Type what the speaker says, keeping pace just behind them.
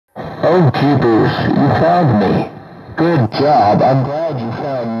Oh, jeepers, you found me. Good job. I'm glad you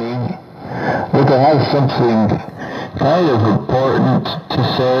found me. Look, I have something kind of important to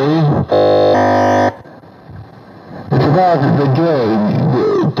say. It's about the game.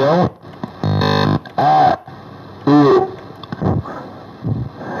 Don't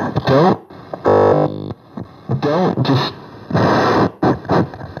just...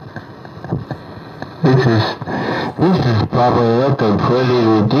 This is probably looking pretty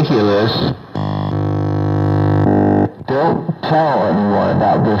ridiculous. Don't tell anyone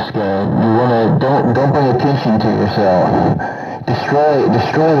about this game. Don't bring attention to yourself. Destroy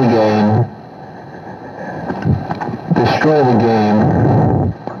the game. Destroy the game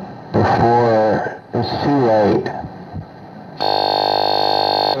before it's too late.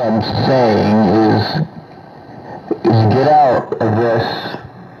 What I'm saying is get out of this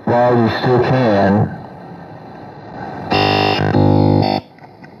while you still can.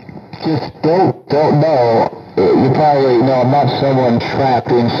 Just don't know. You probably know I'm not someone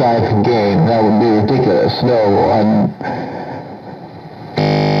trapped inside the game. That would be ridiculous. No,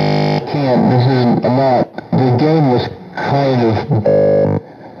 the game was kind of,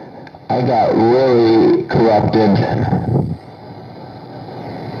 I got really corrupted.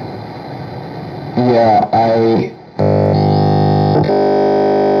 Yeah, I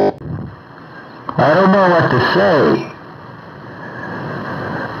don't know what to say.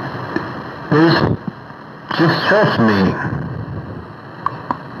 Just trust me.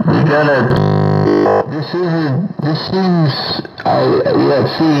 It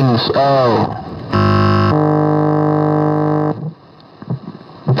seems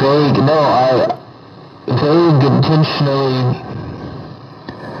vague. No, vague intentionally.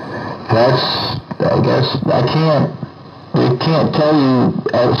 I guess I can't tell you,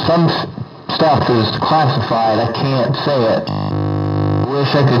 some stuff is classified, I can't say it.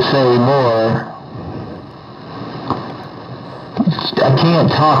 Wish I could say more. I can't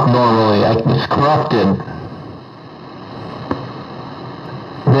talk normally. It's corrupted.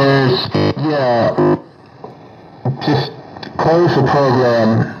 Just close the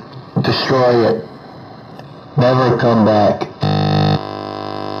program, destroy it, never come back.